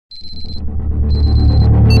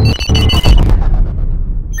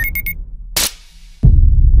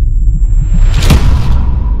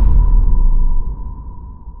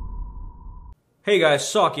Hey guys,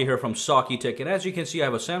 Saki here from SAKITECH, and as you can see I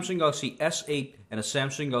have a Samsung Galaxy S8 and a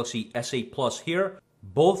Samsung Galaxy S8 Plus here,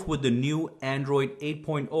 both with the new Android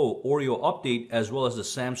 8.0 Oreo update as well as the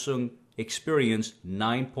Samsung Experience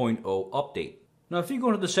 9.0 update. Now if you go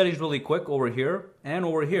into the settings really quick over here, and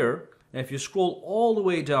if you scroll all the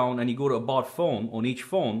way down and you go to About Phone on each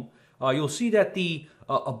phone, you'll see that the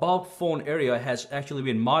About Phone area has actually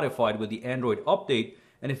been modified with the Android update.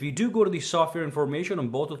 And if you do go to the software information on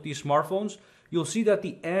both of these smartphones, you'll see that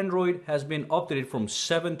the Android has been updated from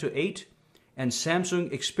 7 to 8 and Samsung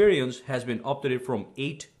Experience has been updated from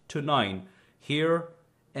 8 to 9 here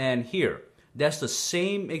and here. That's the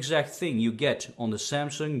same exact thing you get on the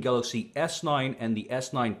Samsung Galaxy S9 and the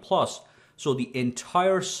S9 Plus. So the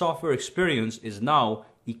entire software experience is now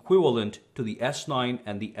equivalent to the S9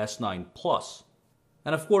 and the S9 Plus.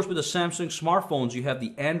 And of course with the Samsung smartphones you have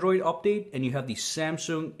the Android update and you have the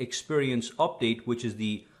Samsung Experience update, which is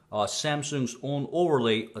the Samsung's own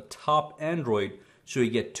overlay atop Android. So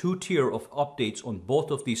you get two tier of updates on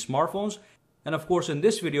both of these smartphones. And of course in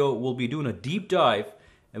this video we'll be doing a deep dive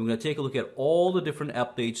and we're going to take a look at all the different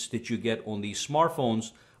updates that you get on these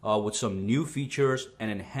smartphones with some new features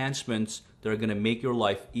and enhancements that are going to make your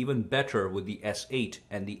life even better with the S8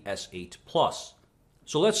 and the S8 Plus.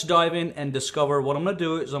 So let's dive in and discover. What I'm going to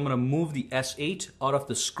do is I'm going to move the S8 out of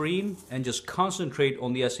the screen and just concentrate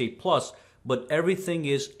on the S8 Plus, but everything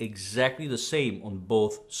is exactly the same on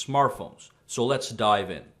both smartphones. So let's dive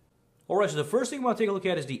in. Alright, so the first thing I want to take a look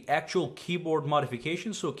at is the actual keyboard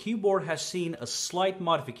modification. So keyboard has seen a slight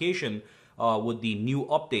modification with the new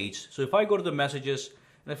updates. So if I go to the messages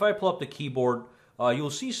and if I pull up the keyboard, you'll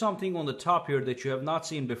see something on the top here that you have not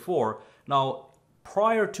seen before. Now,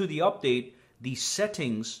 prior to the update, the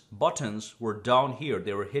settings buttons were down here.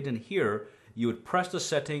 They were hidden here. You would press the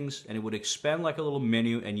settings and it would expand like a little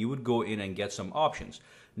menu and you would go in and get some options.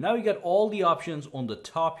 Now you get all the options on the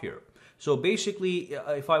top here. So basically,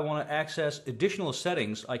 if I want to access additional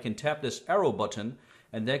settings, I can tap this arrow button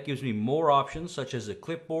and that gives me more options such as the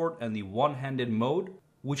clipboard and the one-handed mode,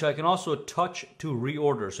 which I can also touch to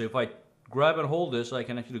reorder. So if I grab and hold this, I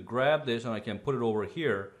can actually grab this and I can put it over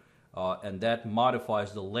here. And that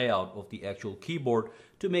modifies the layout of the actual keyboard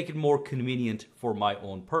to make it more convenient for my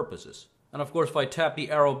own purposes. And of course, if I tap the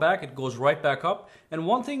arrow back, it goes right back up. And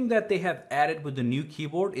one thing that they have added with the new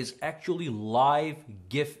keyboard is actually live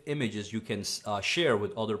GIF images you can share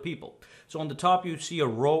with other people. So on the top, you see a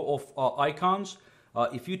row of icons.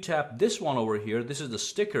 If you tap this one over here, this is the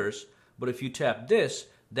stickers. But if you tap this,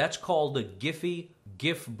 that's called the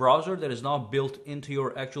GIF browser that is now built into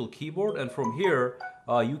your actual keyboard. And from here,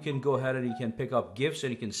 you can go ahead and you can pick up GIFs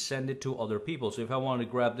and you can send it to other people. So if I wanted to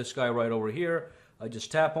grab this guy right over here, I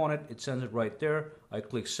just tap on it, it sends it right there. I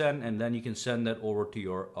click send and then you can send that over to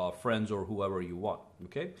your friends or whoever you want.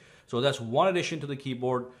 Okay, so that's one addition to the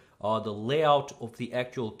keyboard. The layout of the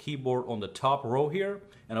actual keyboard on the top row here,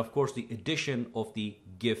 and of course the addition of the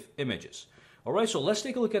GIF images. Alright, so let's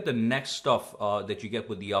take a look at the next stuff that you get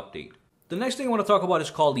with the update. The next thing I want to talk about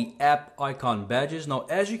is called the app icon badges. Now,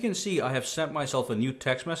 as you can see, I have sent myself a new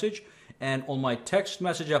text message, and on my text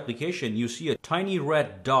message application, you see a tiny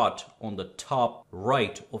red dot on the top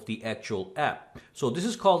right of the actual app. So this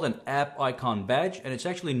is called an app icon badge, and it's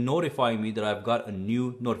actually notifying me that I've got a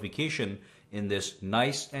new notification in this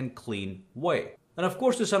nice and clean way. And of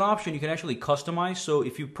course, there's an option you can actually customize. So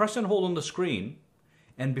if you press and hold on the screen,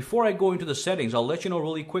 and before I go into the settings, I'll let you know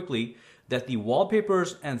really quickly that the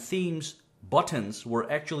wallpapers and themes buttons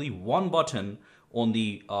were actually one button on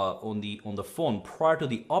the phone prior to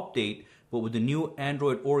the update, but with the new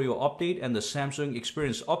Android Oreo update and the Samsung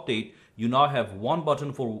Experience update, you now have one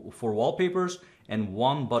button for wallpapers and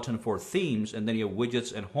one button for themes, and then you have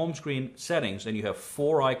widgets and home screen settings, and you have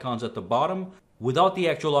four icons at the bottom. Without the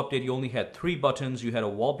actual update, you only had three buttons. You had a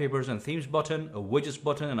wallpapers and themes button, a widgets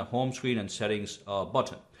button, and a home screen and settings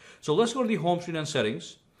button. So let's go to the home screen and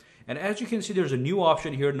settings. And as you can see, there's a new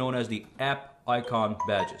option here known as the app icon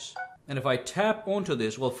badges. And if I tap onto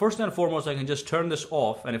this, well, first and foremost, I can just turn this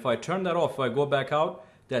off. And if I turn that off, if I go back out,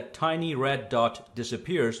 that tiny red dot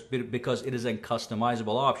disappears because it is a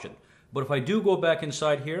customizable option. But if I do go back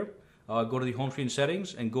inside here, go to the home screen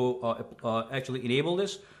settings and go actually enable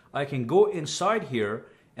this, I can go inside here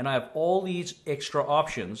and I have all these extra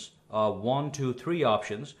options, 1, 2, 3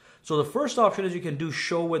 options. So the first option is you can do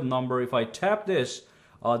show with number. If I tap this,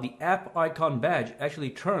 the app icon badge actually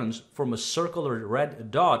turns from a circular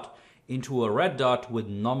red dot into a red dot with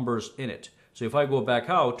numbers in it. So if I go back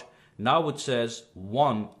out, now it says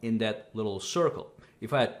 1 in that little circle.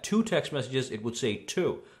 If I had 2 text messages, it would say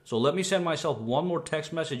 2. So let me send myself one more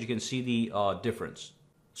text message. You can see the difference.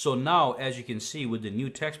 So now, as you can see with the new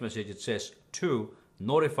text message, it says 2,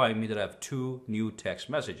 notifying me that I have 2 new text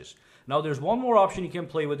messages. Now there's one more option you can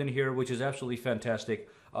play with in here, which is absolutely fantastic.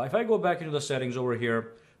 If I go back into the settings over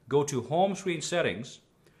here, go to home screen settings,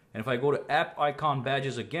 and if I go to app icon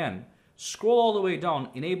badges again, scroll all the way down,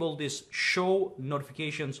 enable this show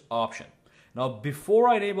notifications option. Now before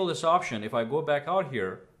I enable this option, if I go back out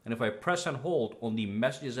here, and if I press and hold on the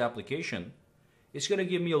messages application, it's going to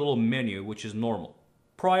give me a little menu, which is normal.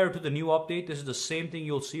 Prior to the new update, this is the same thing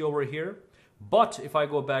you'll see over here. But if I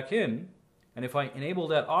go back in, and if I enable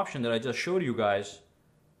that option that I just showed you guys,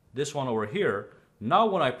 this one over here, now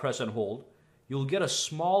when I press and hold, you'll get a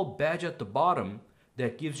small badge at the bottom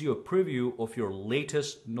that gives you a preview of your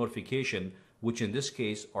latest notification, which in this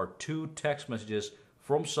case are 2 text messages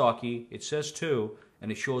from Saki. It says 2,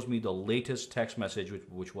 and it shows me the latest text message,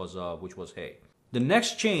 which was hey. The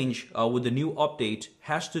next change with the new update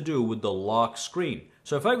has to do with the lock screen.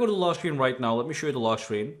 So if I go to the lock screen right now, let me show you the lock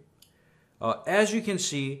screen. As you can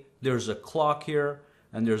see, there's a clock here,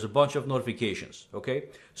 and there's a bunch of notifications, okay?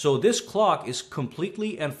 So this clock is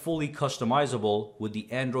completely and fully customizable with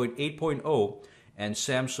the Android 8.0 and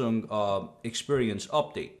Samsung Experience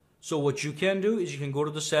update. So what you can do is you can go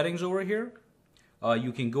to the settings over here.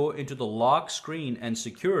 You can go into the lock screen and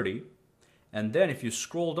security. And then if you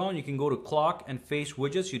scroll down, you can go to clock and face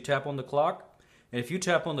widgets. You tap on the clock. And if you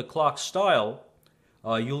tap on the clock style,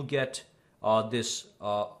 you'll get this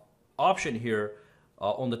option here.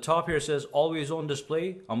 On the top here it says always on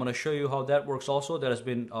display. I'm going to show you how that works also. That has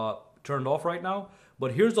been turned off right now.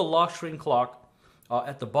 But here's the lock screen clock.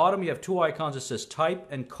 At the bottom you have 2 icons. It says type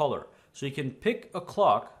and color. So you can pick a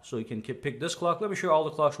clock. So you can pick this clock. Let me show you all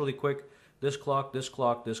the clocks really quick. This clock, this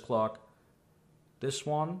clock, this clock, this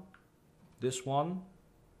one, this one,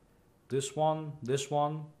 this one, this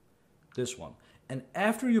one, this one. And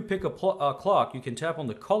after you pick a clock, you can tap on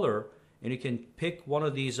the color and you can pick one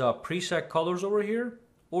of these preset colors over here,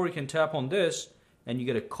 or you can tap on this and you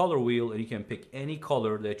get a color wheel and you can pick any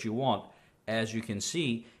color that you want, as you can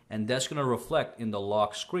see, and that's going to reflect in the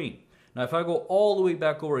lock screen. Now if I go all the way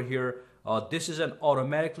back over here, this is an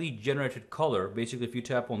automatically generated color. Basically if you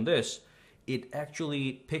tap on this, it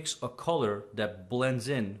actually picks a color that blends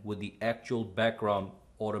in with the actual background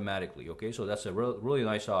automatically, okay? So that's a really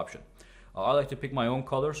nice option. I like to pick my own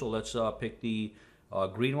color, so let's pick the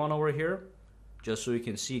green one over here, just so you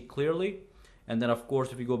can see clearly. And then of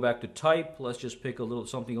course if you go back to type, let's just pick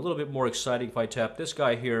something a little bit more exciting. If I tap this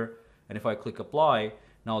guy here, and if I click apply,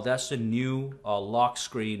 now that's the new lock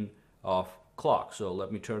screen of clock. So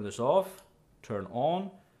let me turn this off, turn on,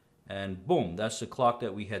 and boom, that's the clock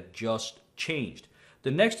that we had just changed. The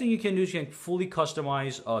next thing you can do is you can fully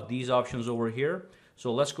customize these options over here.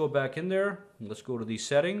 So let's go back in there, let's go to these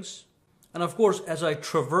settings. And of course, as I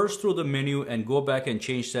traverse through the menu and go back and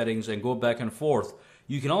change settings and go back and forth,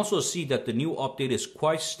 you can also see that the new update is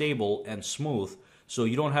quite stable and smooth, so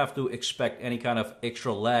you don't have to expect any kind of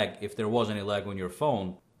extra lag if there was any lag on your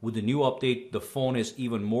phone. With the new update, the phone is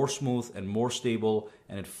even more smooth and more stable,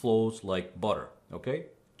 and it flows like butter, okay?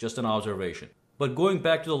 Just an observation. But going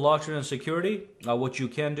back to the lock screen and security, what you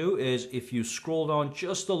can do is if you scroll down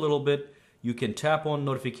just a little bit, you can tap on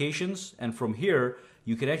notifications, and from here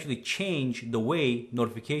you can actually change the way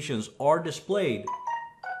notifications are displayed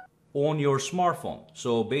on your smartphone.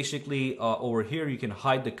 So basically over here you can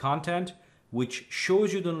hide the content, which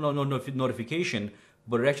shows you the notification,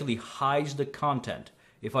 but it actually hides the content.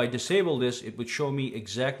 If I disable this, it would show me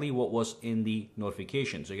exactly what was in the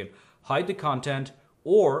notification. So you can hide the content,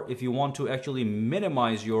 or if you want to actually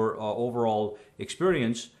minimize your overall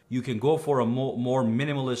experience, you can go for a more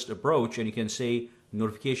minimalist approach, and you can say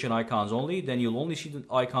notification icons only. Then you'll only see the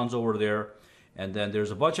icons over there, and then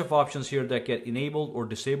there's a bunch of options here that get enabled or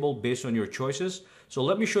disabled based on your choices. So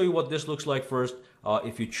let me show you what this looks like first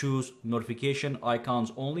if you choose notification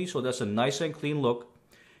icons only. So that's a nice and clean look.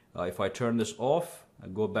 If I turn this off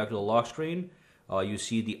and go back to the lock screen, you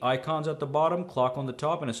see the icons at the bottom, clock on the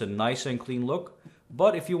top, and it's a nice and clean look.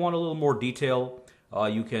 But if you want a little more detail,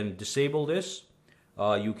 you can disable this,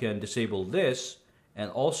 you can disable this, and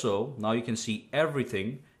also now you can see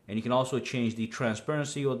everything, and you can also change the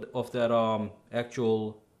transparency of that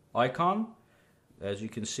actual icon, as you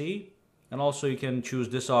can see. And also you can choose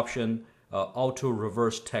this option, auto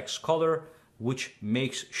reverse text color, which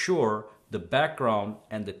makes sure the background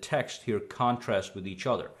and the text here contrast with each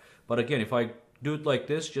other. But again, if I do it like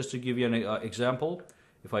this, just to give you an example,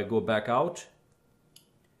 if I go back out,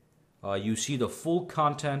 you see the full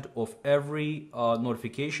content of every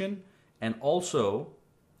notification, and also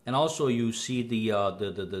you see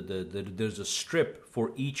there's a strip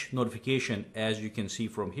for each notification, as you can see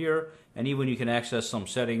from here. And even you can access some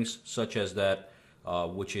settings such as that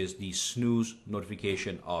which is the snooze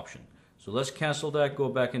notification option. So let's cancel that, go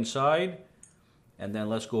back inside, and then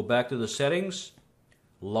let's go back to the settings,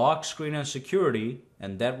 lock screen and security,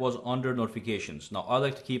 and that was under notifications. Now I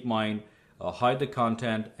like to keep mine hide the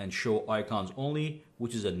content and show icons only,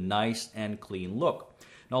 which is a nice and clean look.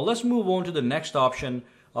 Now let's move on to the next option.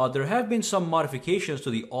 There have been some modifications to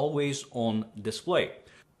the always on display.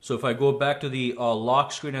 So if I go back to the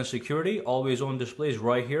lock screen and security, always on display is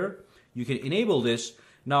right here. You can enable this.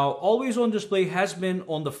 Now always on display has been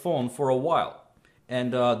on the phone for a while,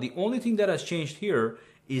 and the only thing that has changed here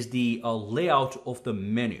is the layout of the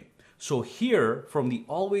menu. So here from the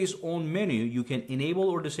always on menu, you can enable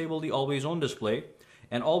or disable the always on display.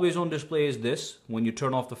 And always on display is this: when you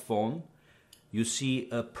turn off the phone, you see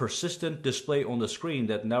a persistent display on the screen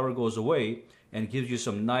that never goes away and gives you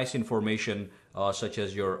some nice information such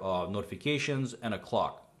as your notifications and a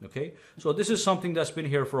clock. Okay, so this is something that's been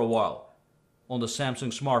here for a while on the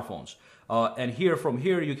Samsung smartphones. And here from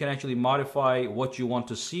here you can actually modify what you want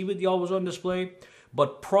to see with the always on display.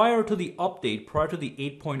 But prior to the update, prior to the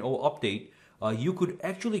 8.0 update, you could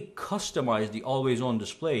actually customize the always on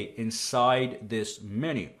display inside this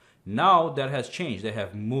menu. Now that has changed, they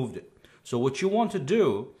have moved it. So what you want to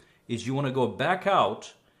do is you want to go back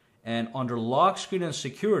out, and under lock screen and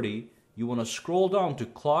security, you want to scroll down to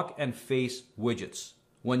clock and face widgets.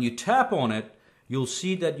 When you tap on it, you'll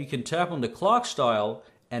see that you can tap on the clock style,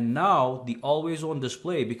 and now the always on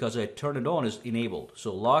display, because I turned it on, is enabled.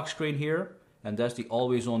 So lock screen here, and that's the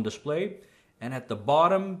always on display. And at the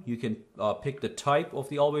bottom, you can pick the type of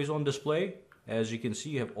the always on display. As you can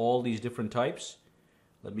see, you have all these different types.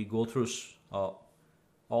 Let me go through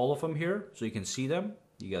all of them here so you can see them.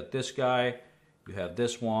 You got this guy, you have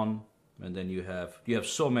this one, and then you have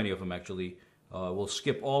so many of them actually. We'll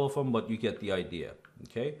skip all of them, but you get the idea.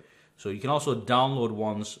 Okay, so you can also download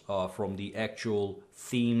ones from the actual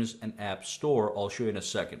themes and app store. I'll show you in a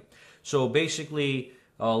second. So basically,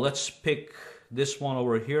 let's pick this one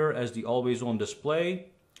over here as the always on display.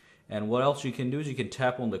 And what else you can do is you can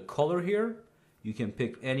tap on the color here. You can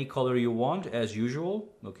pick any color you want as usual.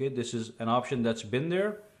 Okay, this is an option that's been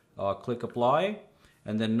there. Click apply,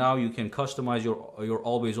 and then now you can customize your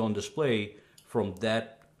always on display from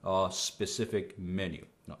that specific menu.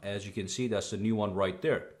 Now, as you can see, that's the new one right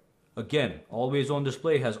there. Again, always on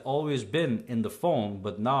display has always been in the phone,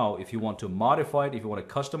 but now if you want to modify it, if you want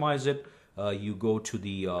to customize it, you go to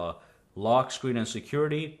the lock screen and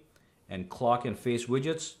security and clock and face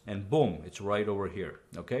widgets, and boom, it's right over here.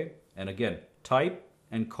 Okay, and again, type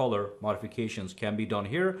and color modifications can be done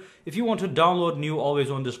here. If you want to download new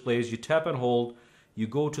always on displays, you tap and hold, you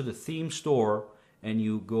go to the theme store, and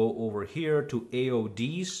you go over here to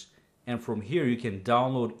AODs, and from here you can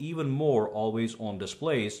download even more always on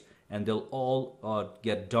displays, and they'll all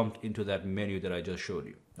get dumped into that menu that I just showed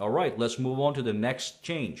you. All right, let's move on to the next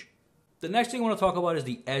change. The next thing I want to talk about is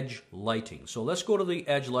the edge lighting. So let's go to the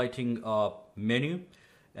edge lighting menu,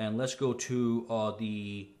 and let's go to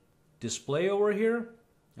the display over here,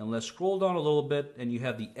 and let's scroll down a little bit, and you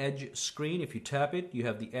have the edge screen. If you tap it, you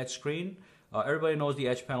have the edge screen. Everybody knows the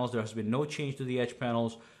edge panels. There has been no change to the edge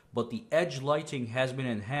panels, but the edge lighting has been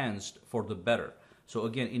enhanced for the better. So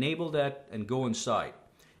again, enable that and go inside.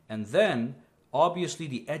 And then obviously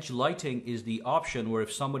the edge lighting is the option where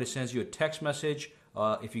if somebody sends you a text message,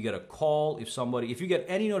 if you get a call, if you get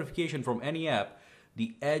any notification from any app,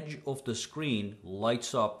 the edge of the screen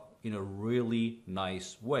lights up in a really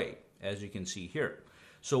nice way, as you can see here.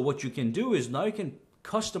 So what you can do is now you can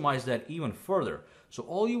customize that even further. So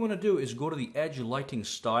all you want to do is go to the edge lighting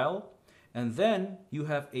style, and then you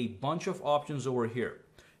have a bunch of options over here.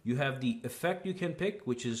 You have the effect you can pick,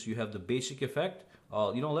 which is you have the basic effect.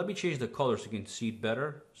 Let me change the color so you can see it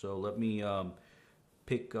better. So let me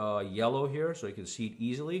pick yellow here so you can see it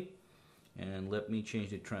easily. And let me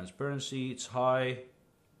change the transparency. It's high.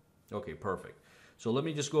 Okay, perfect. So let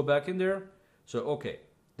me just go back in there. So, okay,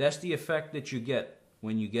 that's the effect that you get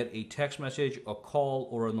when you get a text message, a call,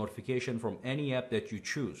 or a notification from any app that you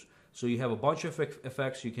choose. So you have a bunch of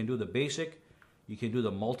effects. You can do the basic, you can do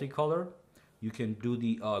the multicolor, you can do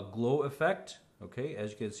the glow effect. Okay, as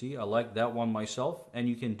you can see, I like that one myself. And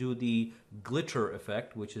you can do the glitter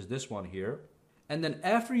effect, which is this one here. And then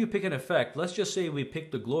after you pick an effect, let's just say we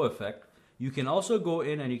pick the glow effect, you can also go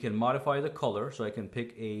in and you can modify the color. So I can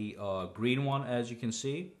pick a green one, as you can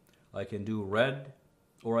see. I can do red,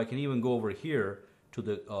 or I can even go over here to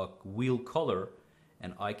the wheel color,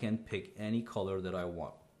 and I can pick any color that I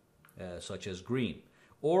want, such as green.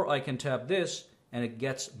 Or I can tap this and it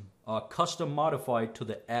gets custom modified to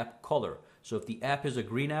the app color. So if the app is a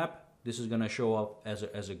green app, this is going to show up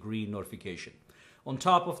as a green notification. On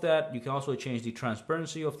top of that, you can also change the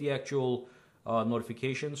transparency of the actual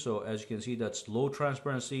notification. So as you can see, that's low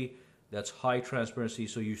transparency, that's high transparency.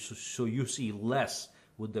 So you see less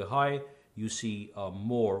with the high, you see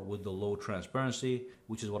more with the low transparency,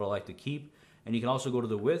 which is what I like to keep. And you can also go to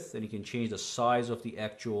the width and you can change the size of the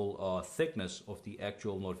actual thickness of the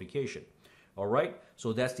actual notification. All right,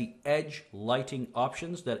 so that's the edge lighting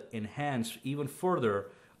options that enhance even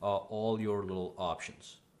further all your little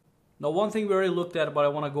options. Now, one thing we already looked at, but I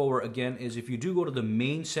want to go over again, is if you do go to the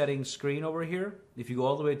main settings screen over here, if you go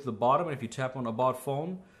all the way to the bottom and if you tap on About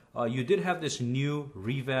Phone, you did have this new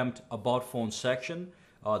revamped About Phone section.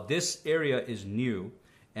 This area is new,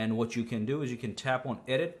 and what you can do is you can tap on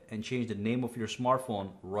Edit and change the name of your smartphone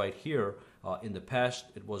right here. In the past,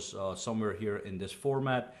 it was somewhere here in this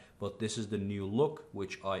format, but this is the new look,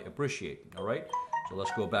 which I appreciate. All right, so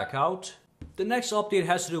let's go back out. The next update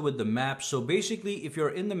has to do with the maps. So basically, if you're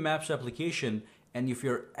in the Maps application and if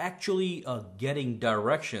you're actually getting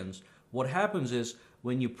directions, what happens is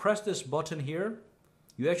when you press this button here,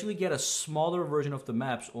 you actually get a smaller version of the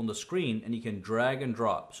maps on the screen and you can drag and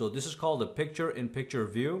drop. So this is called the picture-in-picture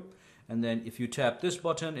view. And then if you tap this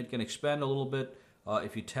button, it can expand a little bit.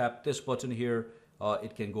 If you tap this button here,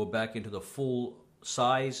 it can go back into the full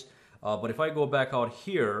size. But if I go back out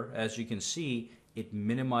here, as you can see, it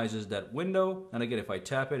minimizes that window. And again, if I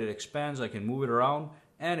tap it, it expands. I can move it around.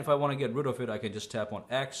 And if I want to get rid of it, I can just tap on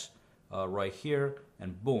X right here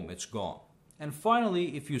and boom, it's gone. And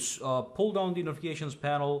finally, if you pull down the notifications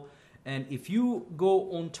panel and if you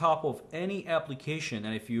go on top of any application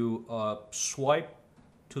and if you swipe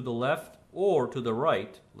to the left or to the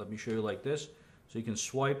right, let me show you like this. So you can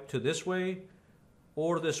swipe to this way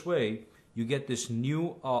or this way, you get this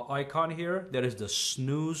new icon here. That is the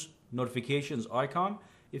snooze notifications icon.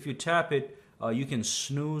 If you tap it, you can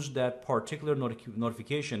snooze that particular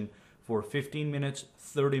notification for 15 minutes,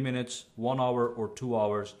 30 minutes, 1 hour, or 2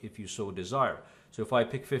 hours if you so desire. So if I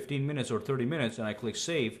pick 15 minutes or 30 minutes and I click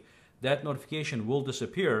save, that notification will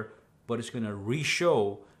disappear, but it's going to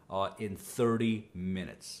re-show in 30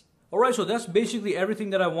 minutes. Alright, so that's basically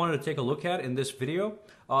everything that I wanted to take a look at in this video.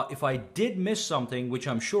 If I did miss something, which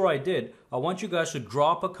I'm sure I did, I want you guys to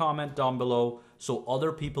drop a comment down below so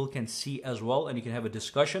other people can see as well and you can have a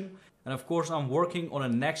discussion. And of course, I'm working on a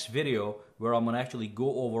next video where I'm going to actually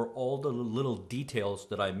go over all the little details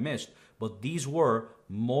that I missed. But these were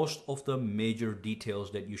most of the major details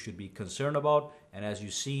that you should be concerned about. And as you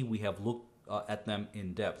see, we have looked at them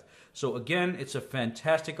in depth. So again, it's a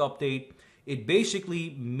fantastic update. It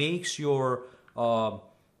basically makes your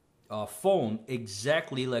phone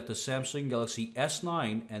exactly like the Samsung Galaxy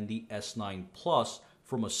S9 and the S9 Plus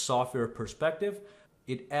from a software perspective.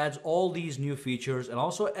 It adds all these new features and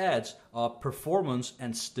also adds performance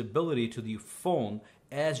and stability to the phone.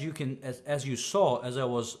 As you saw, as I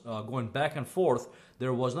was going back and forth,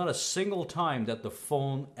 there was not a single time that the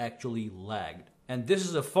phone actually lagged. And this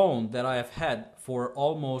is a phone that I have had for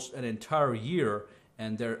almost an entire year,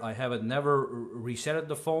 and I haven't never resetted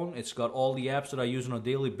the phone. It's got all the apps that I use on a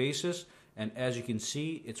daily basis, and as you can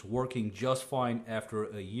see, it's working just fine after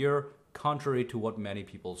a year, contrary to what many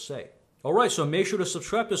people say. Alright, so make sure to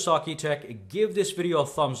subscribe to SAKITECH, give this video a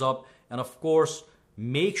thumbs up, and of course,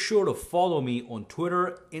 make sure to follow me on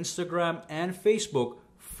Twitter, Instagram, and Facebook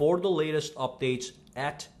for the latest updates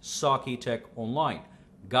at SAKITECH Online.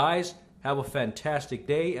 Guys, have a fantastic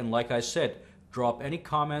day, and like I said, drop any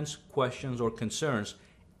comments, questions, or concerns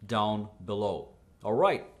down below.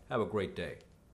 Alright, have a great day.